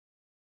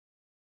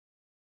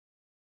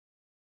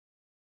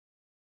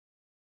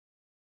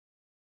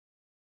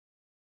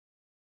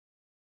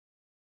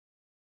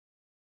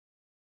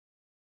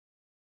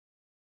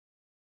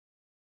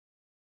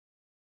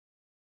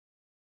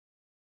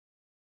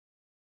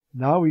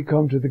Now we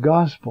come to the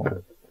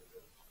gospel.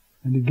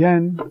 And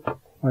again,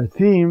 our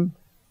theme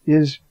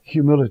is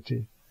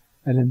humility.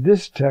 And in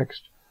this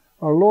text,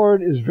 our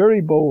Lord is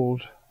very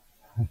bold.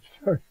 It's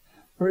very,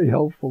 very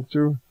helpful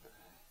too.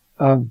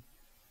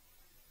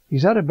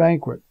 He's at a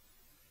banquet.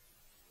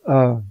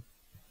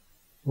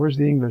 Where's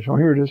the English? Oh,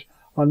 here it is.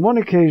 On one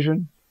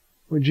occasion,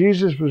 when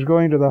Jesus was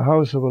going to the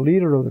house of a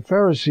leader of the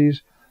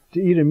Pharisees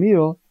to eat a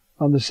meal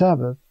on the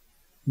Sabbath,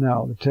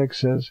 now the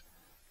text says,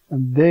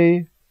 and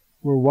they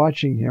were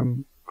watching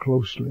him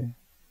closely.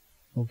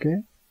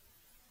 Okay?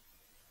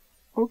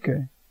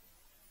 Okay.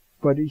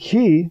 But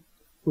he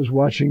was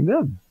watching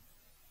them.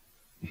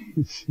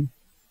 You see?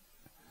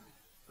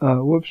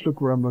 Whoops,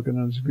 look where I'm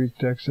looking at this Greek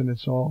text, and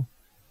it's all,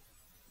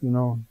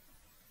 oh,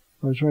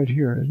 it's right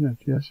here, isn't it?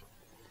 Yes.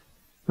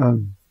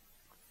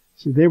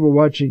 See, they were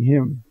watching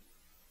him.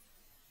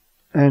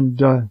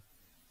 And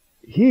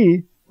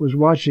he was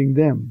watching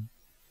them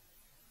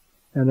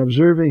and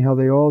observing how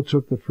they all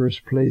took the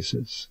first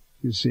places,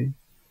 you see.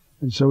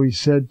 And so he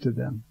said to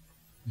them,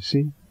 you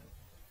see.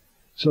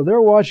 So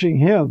they're watching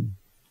him,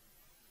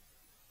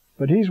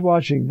 but he's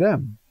watching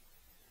them.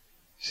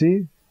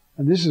 See?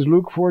 And this is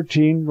Luke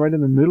 14, right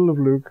in the middle of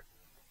Luke.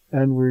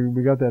 And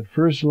we got that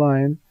first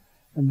line.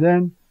 And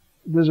then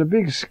there's a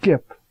big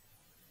skip.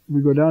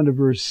 We go down to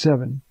verse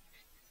 7.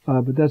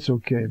 But that's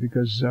okay,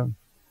 because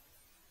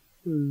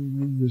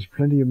there's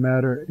plenty of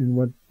matter in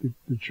what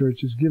the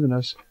church has given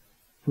us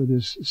for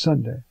this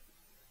Sunday.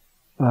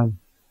 I'm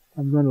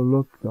going to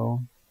look,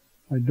 though.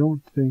 I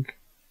don't think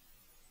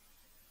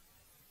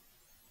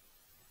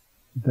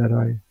that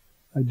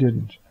I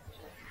didn't.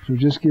 So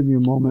just give me a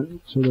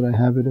moment so that I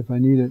have it if I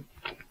need it.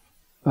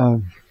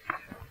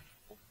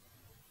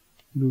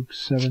 Luke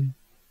 7,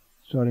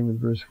 starting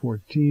with verse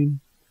 14.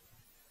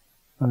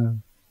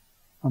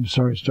 I'm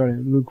sorry,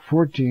 starting Luke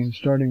 14,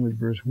 starting with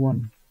verse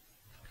 1.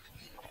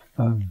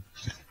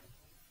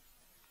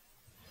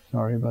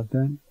 Sorry about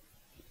that.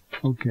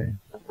 Okay.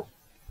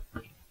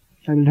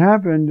 And it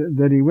happened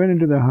that he went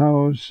into the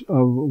house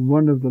of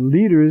one of the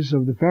leaders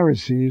of the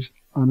Pharisees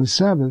on a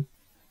Sabbath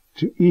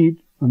to eat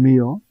a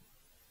meal.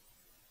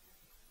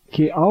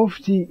 Ke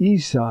aufti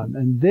isan,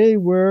 and they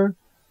were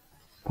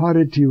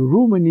parati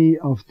rumani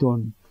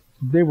afton.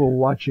 They were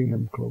watching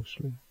him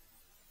closely.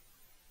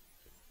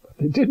 What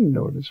they didn't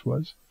notice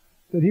was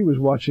that he was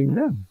watching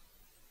them.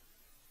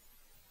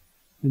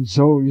 And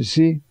so, you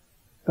see,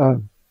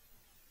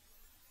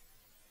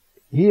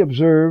 he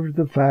observed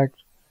the fact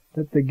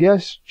that the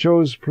guests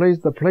chose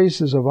the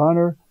places of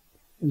honor,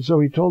 and so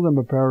he told them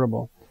a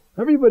parable.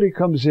 Everybody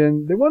comes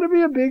in, they want to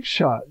be a big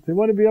shot. They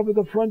want to be up at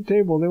the front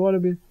table. They want to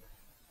be,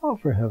 oh,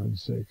 for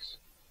heaven's sakes.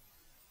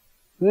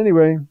 But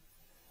anyway,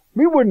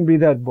 we wouldn't be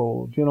that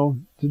bold,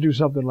 to do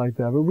something like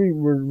that. But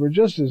we're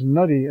just as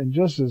nutty and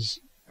just as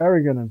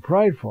arrogant and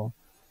prideful.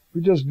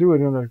 We just do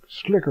it in a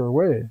slicker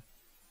way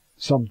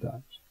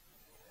sometimes.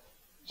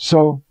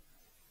 So,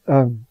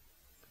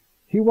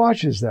 he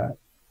watches that,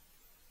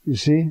 you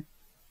see.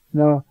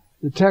 Now,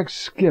 the text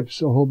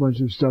skips a whole bunch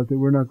of stuff that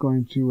we're not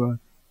going to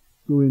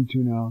go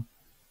into now.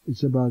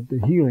 It's about the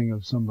healing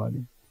of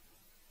somebody.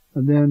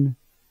 And then,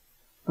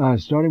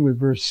 starting with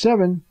verse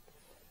 7,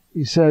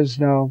 he says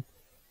now,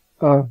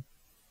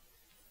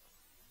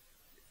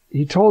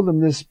 he told them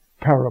this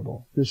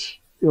parable, this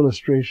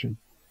illustration.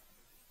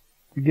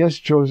 The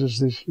guest chose us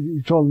this,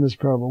 he told them this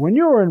parable. When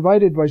you are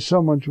invited by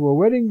someone to a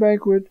wedding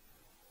banquet,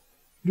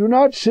 do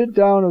not sit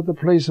down at the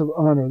place of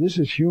honor. This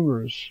is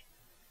humorous.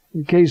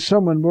 In case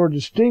someone more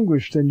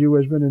distinguished than you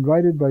has been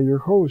invited by your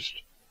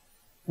host.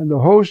 And the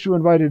host who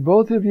invited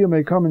both of you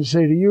may come and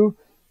say to you,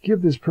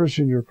 give this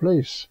person your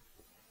place.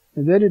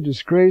 And then in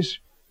disgrace,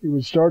 you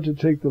would start to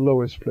take the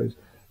lowest place.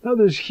 Now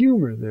there's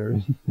humor there,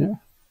 isn't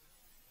there?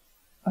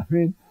 I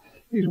mean,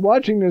 he's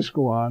watching this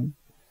go on,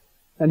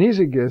 and he's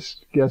a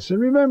guest. And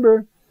remember,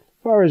 as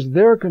far as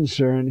they're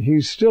concerned,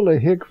 he's still a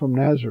hick from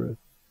Nazareth.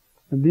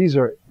 And these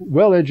are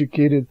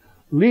well-educated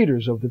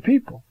leaders of the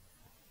people.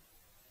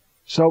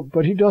 So,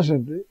 but he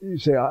doesn't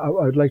say,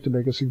 I'd like to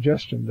make a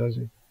suggestion, does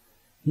he?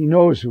 He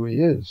knows who he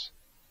is.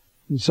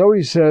 And so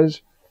he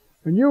says,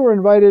 when you are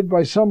invited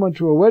by someone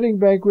to a wedding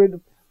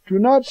banquet, do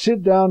not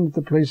sit down at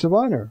the place of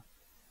honor.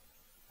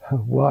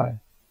 Why?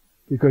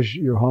 Because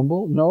you're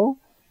humble? No.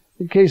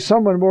 In case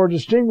someone more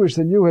distinguished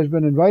than you has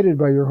been invited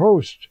by your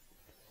host.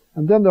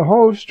 And then the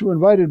host who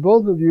invited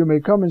both of you may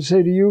come and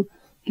say to you,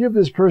 give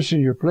this person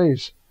your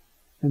place.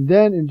 And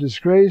then in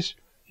disgrace,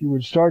 you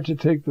would start to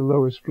take the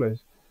lowest place.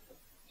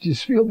 Do you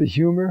feel the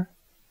humor?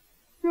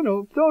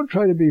 Don't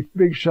try to be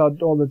big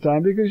shot all the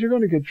time, because you're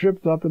going to get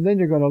tripped up and then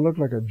you're going to look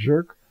like a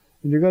jerk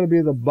and you're going to be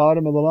at the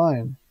bottom of the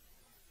line.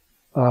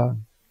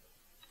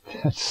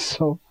 That's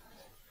so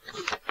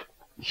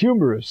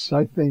humorous,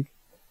 I think.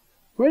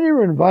 When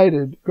you're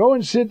invited, go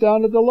and sit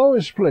down at the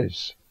lowest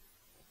place,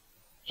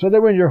 so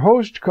that when your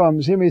host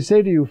comes, he may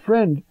say to you,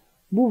 friend,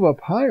 move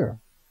up higher.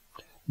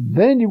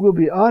 Then you will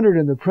be honored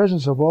in the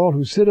presence of all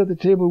who sit at the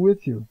table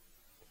with you.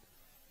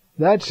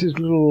 That's his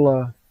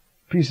little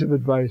piece of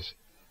advice.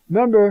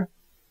 Remember,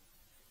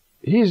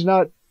 he's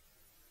not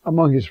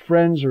among his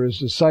friends or his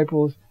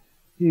disciples.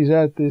 He's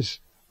at this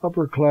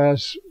upper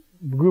class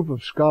group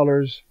of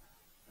scholars,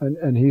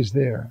 and he's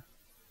there.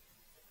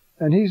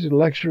 And he's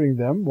lecturing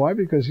them. Why?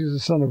 Because he's the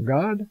Son of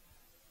God,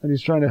 and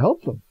he's trying to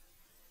help them.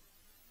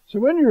 So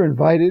when you're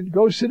invited,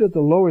 go sit at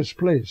the lowest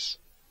place,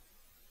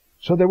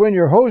 so that when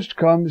your host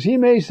comes, he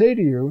may say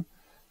to you,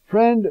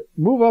 "Friend,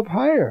 move up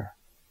higher."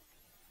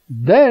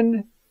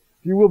 Then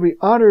you will be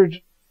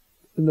honored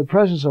in the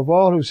presence of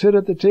all who sit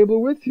at the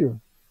table with you.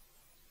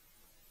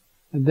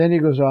 And then he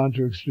goes on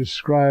to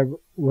describe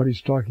what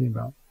he's talking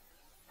about.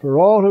 For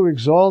all who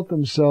exalt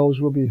themselves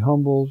will be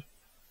humbled,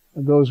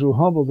 and those who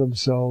humble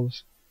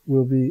themselves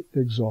will be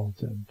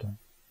exalted.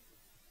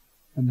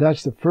 And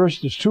that's the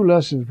first. There's two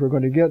lessons we're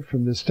going to get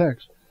from this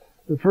text.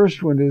 The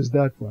first one is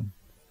that one.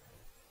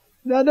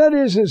 Now, that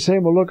isn't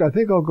saying, well, look, I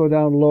think I'll go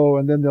down low,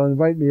 and then they'll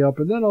invite me up,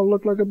 and then I'll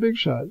look like a big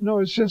shot. No,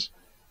 it's just,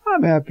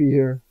 I'm happy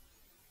here.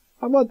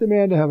 I want the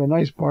man to have a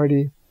nice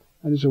party,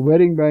 and it's a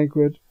wedding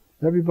banquet.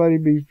 Everybody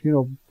be,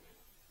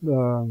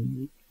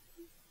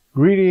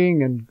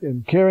 greeting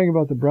and caring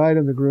about the bride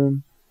and the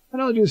groom,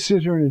 and I'll just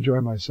sit here and enjoy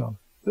myself.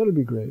 That'll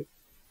be great.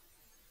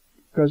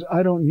 Because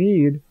I don't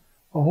need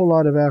a whole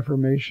lot of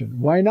affirmation.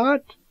 Why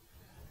not?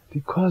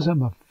 Because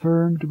I'm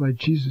affirmed by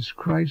Jesus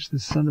Christ, the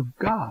Son of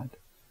God.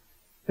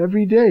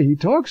 Every day he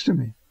talks to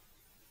me.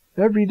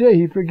 Every day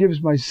he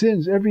forgives my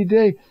sins. Every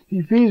day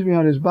he feeds me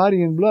on his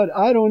body and blood.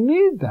 I don't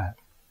need that.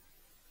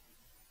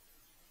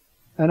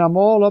 And I'm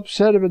all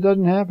upset if it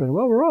doesn't happen.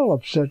 Well, we're all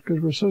upset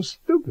because we're so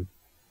stupid.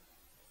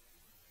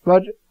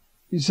 But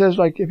he says,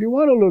 like, if you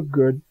want to look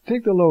good,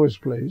 take the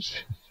lowest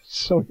place. It's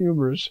so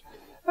humorous.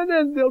 And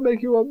then they'll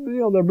make you up,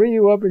 they'll bring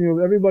you up,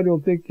 and everybody will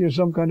think you're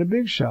some kind of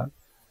big shot.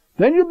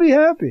 Then you'll be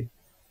happy.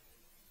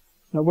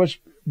 Now, what's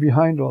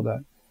behind all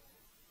that?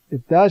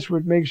 If that's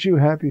what makes you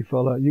happy,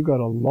 fella, you got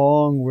a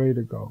long way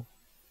to go.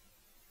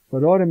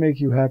 What ought to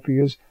make you happy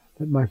is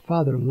that my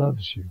Father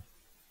loves you,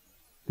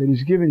 that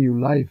he's given you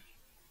life,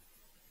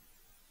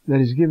 that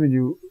he's given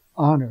you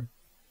honor,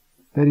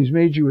 that he's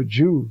made you a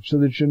Jew so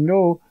that you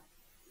know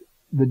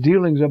the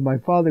dealings of my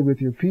Father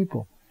with your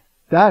people.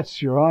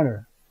 That's your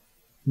honor.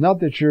 Not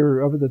that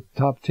you're up at the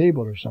top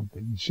table or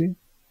something, you see?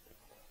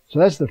 So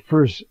that's the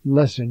first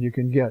lesson you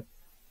can get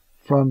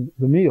from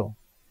the meal.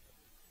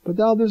 But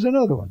now there's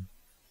another one.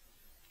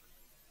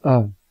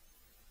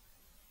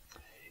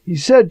 He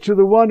said to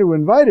the one who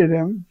invited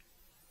him,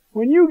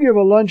 when you give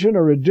a luncheon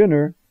or a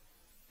dinner,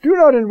 do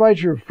not invite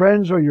your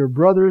friends or your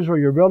brothers or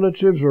your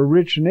relatives or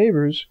rich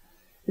neighbors,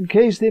 in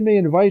case they may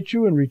invite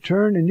you in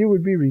return and you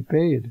would be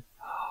repaid.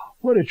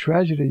 What a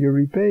tragedy, you're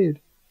repaid.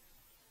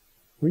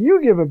 When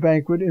you give a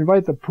banquet,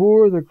 invite the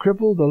poor, the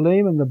crippled, the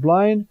lame, and the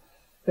blind,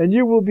 and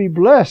you will be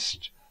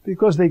blessed,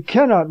 because they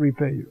cannot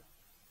repay you.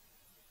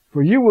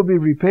 For you will be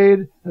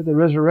repaid at the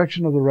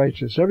resurrection of the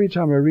righteous. Every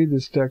time I read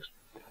this text,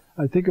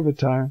 I think of a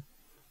time.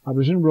 I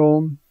was in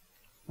Rome.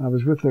 I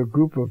was with a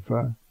group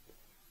of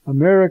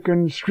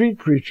American street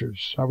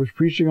preachers. I was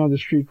preaching on the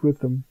street with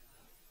them.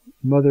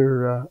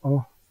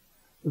 The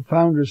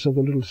foundress of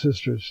the Little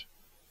Sisters.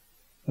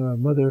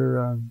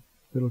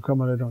 It'll come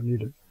when I don't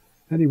need it.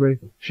 Anyway,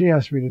 she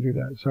asked me to do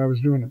that, so I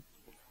was doing it.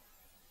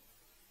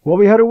 Well,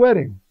 we had a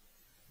wedding.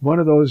 One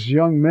of those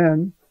young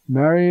men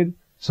married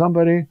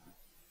somebody,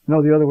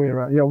 no, the other way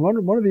around. Yeah, one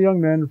of the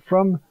young men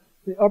from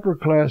the upper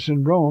class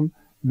in Rome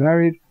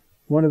married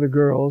one of the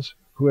girls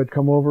who had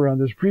come over on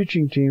this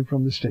preaching team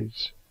from the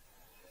States.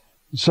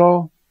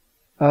 So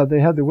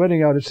they had the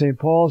wedding out at St.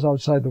 Paul's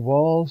outside the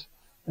walls,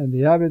 and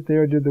the abbot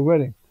there did the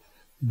wedding.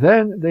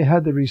 Then they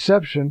had the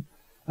reception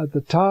at the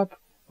top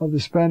of the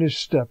Spanish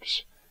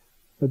Steps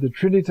at the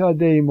Trinità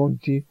dei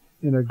Monti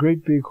in a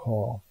great big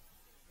hall.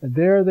 And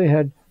there they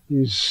had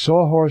these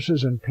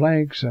sawhorses and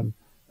planks, and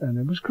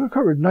it was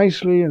covered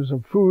nicely, and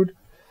some food.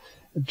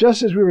 And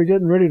just as we were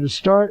getting ready to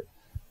start,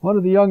 one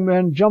of the young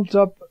men jumped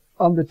up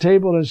on the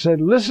table and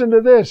said, "Listen to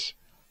this."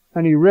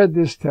 And he read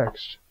this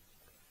text.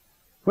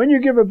 When you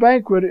give a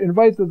banquet,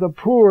 invite the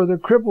poor, the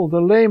crippled, the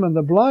lame, and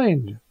the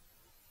blind.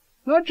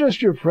 Not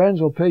just your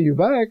friends will pay you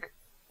back.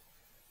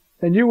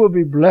 And you will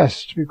be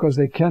blessed, because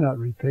they cannot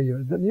repay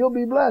you. Then you'll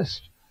be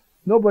blessed.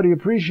 Nobody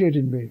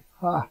appreciated me.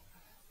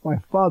 My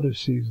Father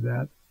sees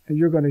that, and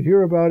you're going to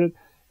hear about it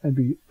and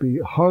be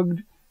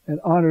hugged and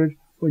honored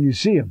when you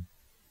see him.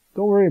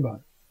 Don't worry about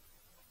it.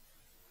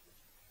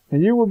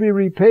 And you will be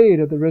repaid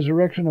at the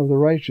resurrection of the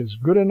righteous.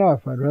 Good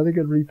enough. I'd rather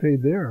get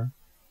repaid there,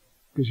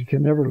 because you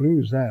can never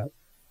lose that.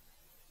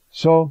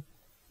 So,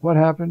 what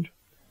happened?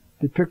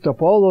 They picked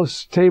up all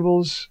those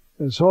tables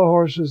and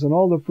sawhorses and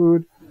all the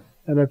food,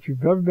 and if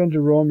you've ever been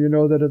to Rome, you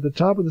know that at the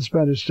top of the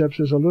Spanish Steps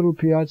there's a little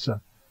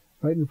piazza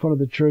right in front of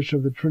the church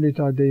of the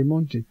Trinità dei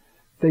Monti.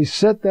 They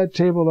set that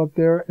table up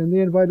there, and they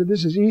invited,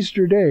 this is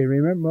Easter Day,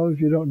 remember, well, if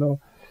you don't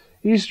know,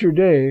 Easter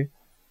Day,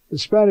 the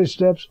Spanish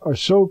Steps are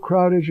so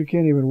crowded you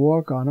can't even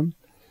walk on them,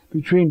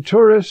 between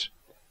tourists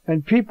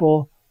and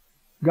people,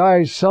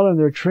 guys selling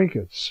their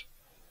trinkets.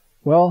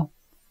 Well,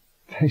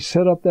 they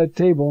set up that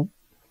table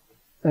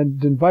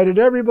and invited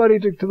everybody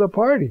to the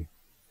party,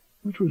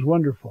 which was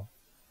wonderful.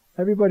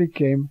 Everybody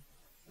came,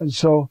 And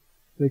so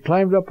they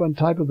climbed up on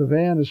top of the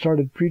van and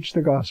started to preach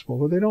the gospel.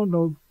 Well, they don't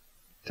know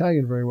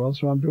Italian very well,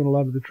 so I'm doing a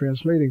lot of the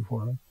translating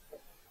for them.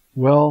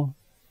 Well,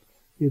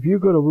 if you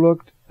could have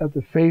looked at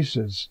the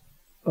faces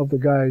of the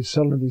guys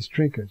selling these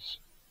trinkets,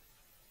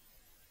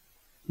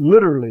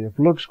 literally, if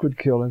looks could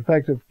kill, in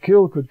fact, if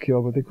kill could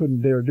kill, but they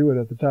couldn't dare do it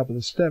at the top of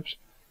the steps,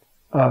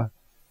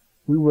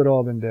 we would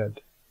all been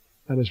dead.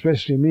 And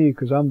especially me,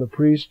 because I'm the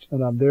priest,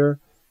 and I'm there,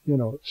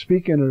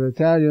 speaking in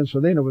Italian, so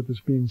they know what is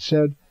being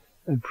said,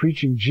 and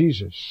preaching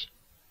Jesus.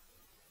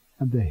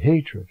 And the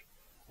hatred.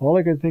 All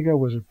I could think of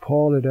was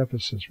Paul at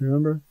Ephesus.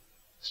 Remember?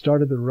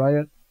 Started the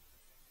riot,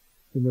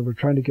 and they were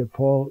trying to get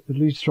Paul at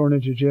least thrown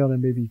into jail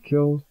and maybe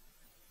killed.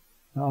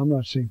 Now, I'm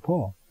not saying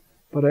Paul,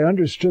 but I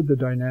understood the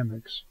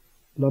dynamics.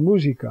 La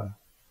musica.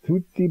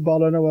 Tutti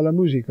ballano alla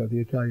musica, the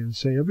Italians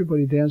say.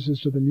 Everybody dances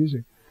to the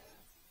music.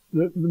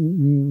 The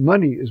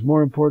money is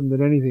more important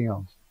than anything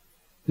else.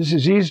 This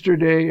is Easter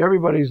Day.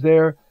 Everybody's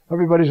there.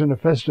 Everybody's in a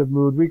festive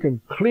mood. We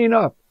can clean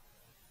up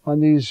on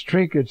these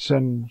trinkets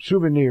and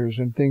souvenirs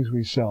and things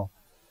we sell.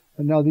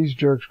 And now these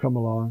jerks come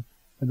along,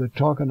 and they're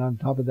talking on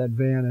top of that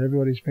van, and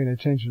everybody's paying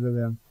attention to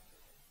them.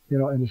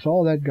 And it's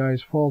all that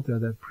guy's fault there,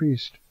 that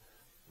priest.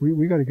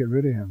 We got to get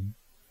rid of him.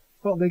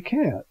 Well, they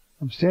can't.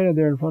 I'm standing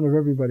there in front of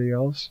everybody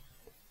else,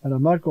 and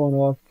I'm not going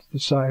off to the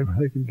side where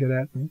they can get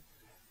at me.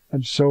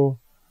 And so,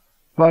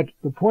 but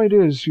the point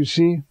is, you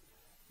see,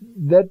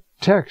 that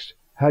text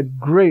had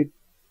great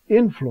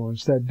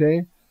influence that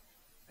day,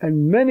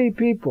 and many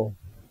people,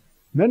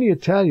 many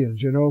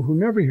Italians, who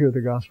never hear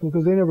the gospel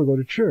because they never go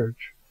to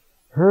church,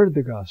 heard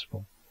the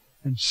gospel.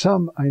 And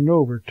some, I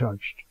know, were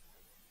touched.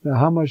 Now,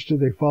 how much did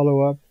they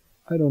follow up?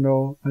 I don't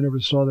know. I never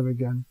saw them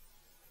again.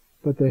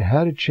 But they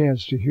had a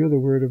chance to hear the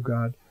word of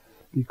God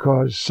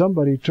because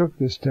somebody took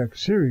this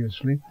text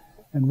seriously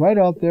and right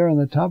out there on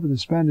the top of the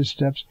Spanish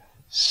Steps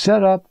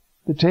set up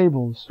the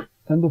tables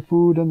and the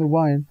food and the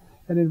wine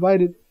and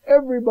invited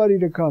everybody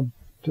to come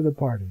to the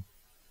party.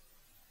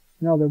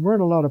 Now, there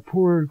weren't a lot of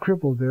poor and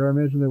crippled there. I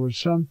imagine there were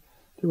some.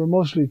 They were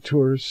mostly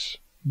tourists,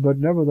 but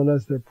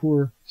nevertheless, they're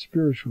poor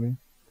spiritually.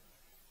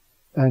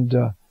 And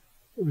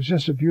it was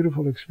just a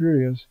beautiful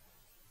experience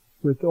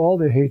with all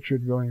the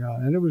hatred going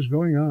on. And it was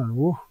going on.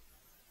 Woo.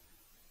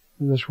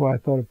 And that's why I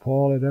thought of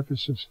Paul at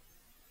Ephesus.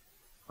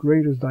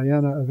 Great as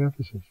Diana of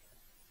Ephesus.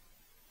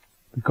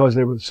 Because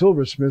they were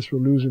silversmiths were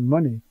losing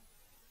money.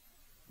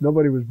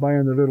 Nobody was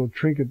buying their little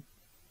trinket,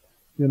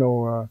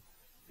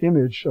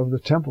 image of the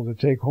temple to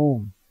take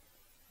home,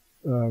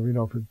 for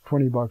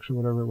 $20 or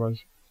whatever it was.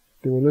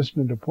 They were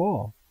listening to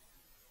Paul.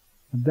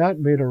 And that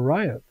made a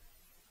riot.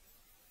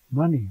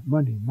 Money,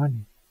 money,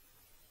 money.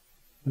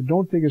 And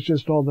don't think it's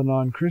just all the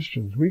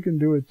non-Christians. We can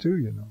do it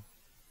too,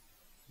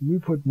 We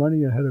put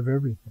money ahead of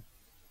everything,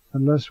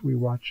 unless we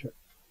watch it.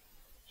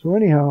 So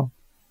anyhow,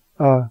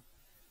 our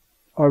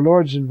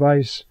Lord's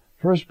advice,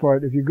 first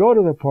part, if you go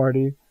to the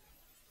party,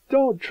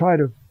 don't try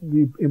to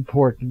be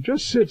important.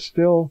 Just sit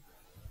still.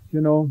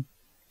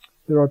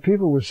 There are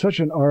people with such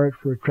an art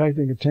for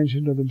attracting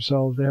attention to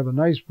themselves. They have a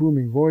nice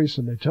booming voice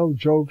and they tell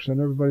jokes and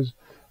everybody's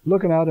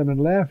looking at them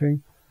and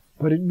laughing,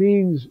 but it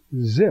means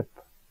zip.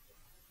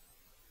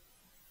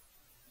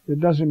 It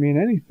doesn't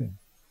mean anything.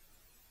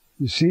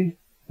 You see?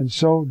 And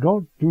so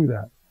don't do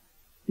that,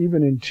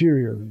 even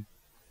interiorly.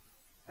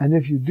 And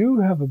if you do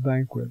have a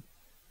banquet,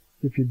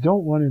 if you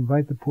don't want to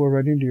invite the poor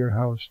right into your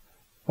house,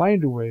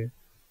 find a way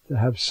to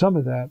have some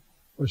of that,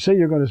 or say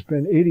you're going to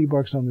spend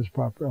 $80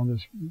 on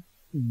this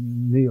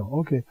meal.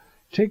 Okay,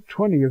 take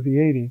 20 of the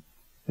 80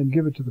 and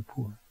give it to the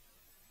poor.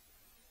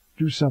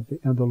 Do something.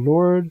 And the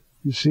Lord,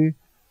 you see,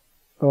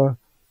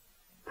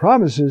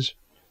 promises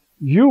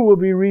you will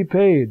be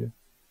repaid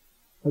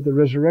at the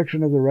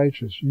resurrection of the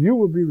righteous. You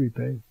will be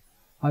repaid.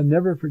 I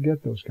never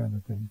forget those kind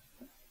of things.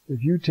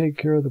 If you take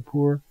care of the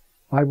poor,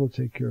 I will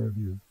take care of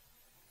you.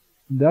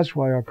 And that's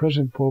why our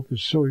present Pope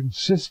is so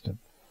insistent.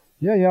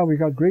 Yeah, we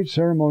got great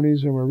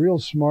ceremonies and we're real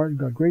smart and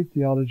got great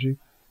theology,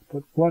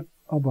 but what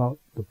about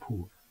the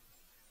poor?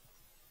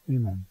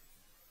 Amen.